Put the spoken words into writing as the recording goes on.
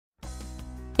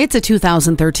It's a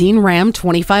 2013 Ram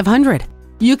 2500.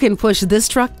 You can push this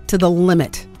truck to the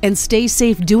limit and stay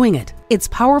safe doing it. Its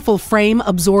powerful frame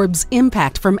absorbs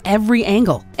impact from every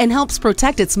angle and helps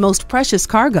protect its most precious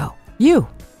cargo, you.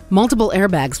 Multiple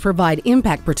airbags provide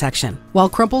impact protection, while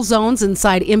crumple zones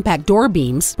inside impact door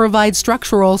beams provide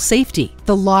structural safety.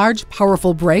 The large,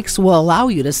 powerful brakes will allow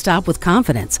you to stop with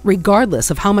confidence, regardless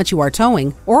of how much you are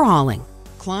towing or hauling.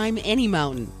 Climb any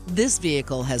mountain. This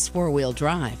vehicle has four-wheel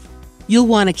drive. You'll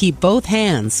want to keep both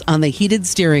hands on the heated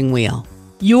steering wheel.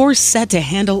 You're set to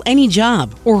handle any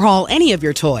job or haul any of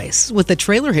your toys with the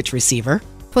trailer hitch receiver.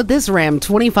 Put this Ram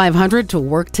 2500 to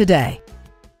work today.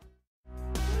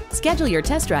 Schedule your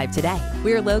test drive today.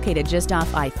 We're located just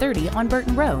off I-30 on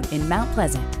Burton Road in Mount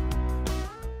Pleasant.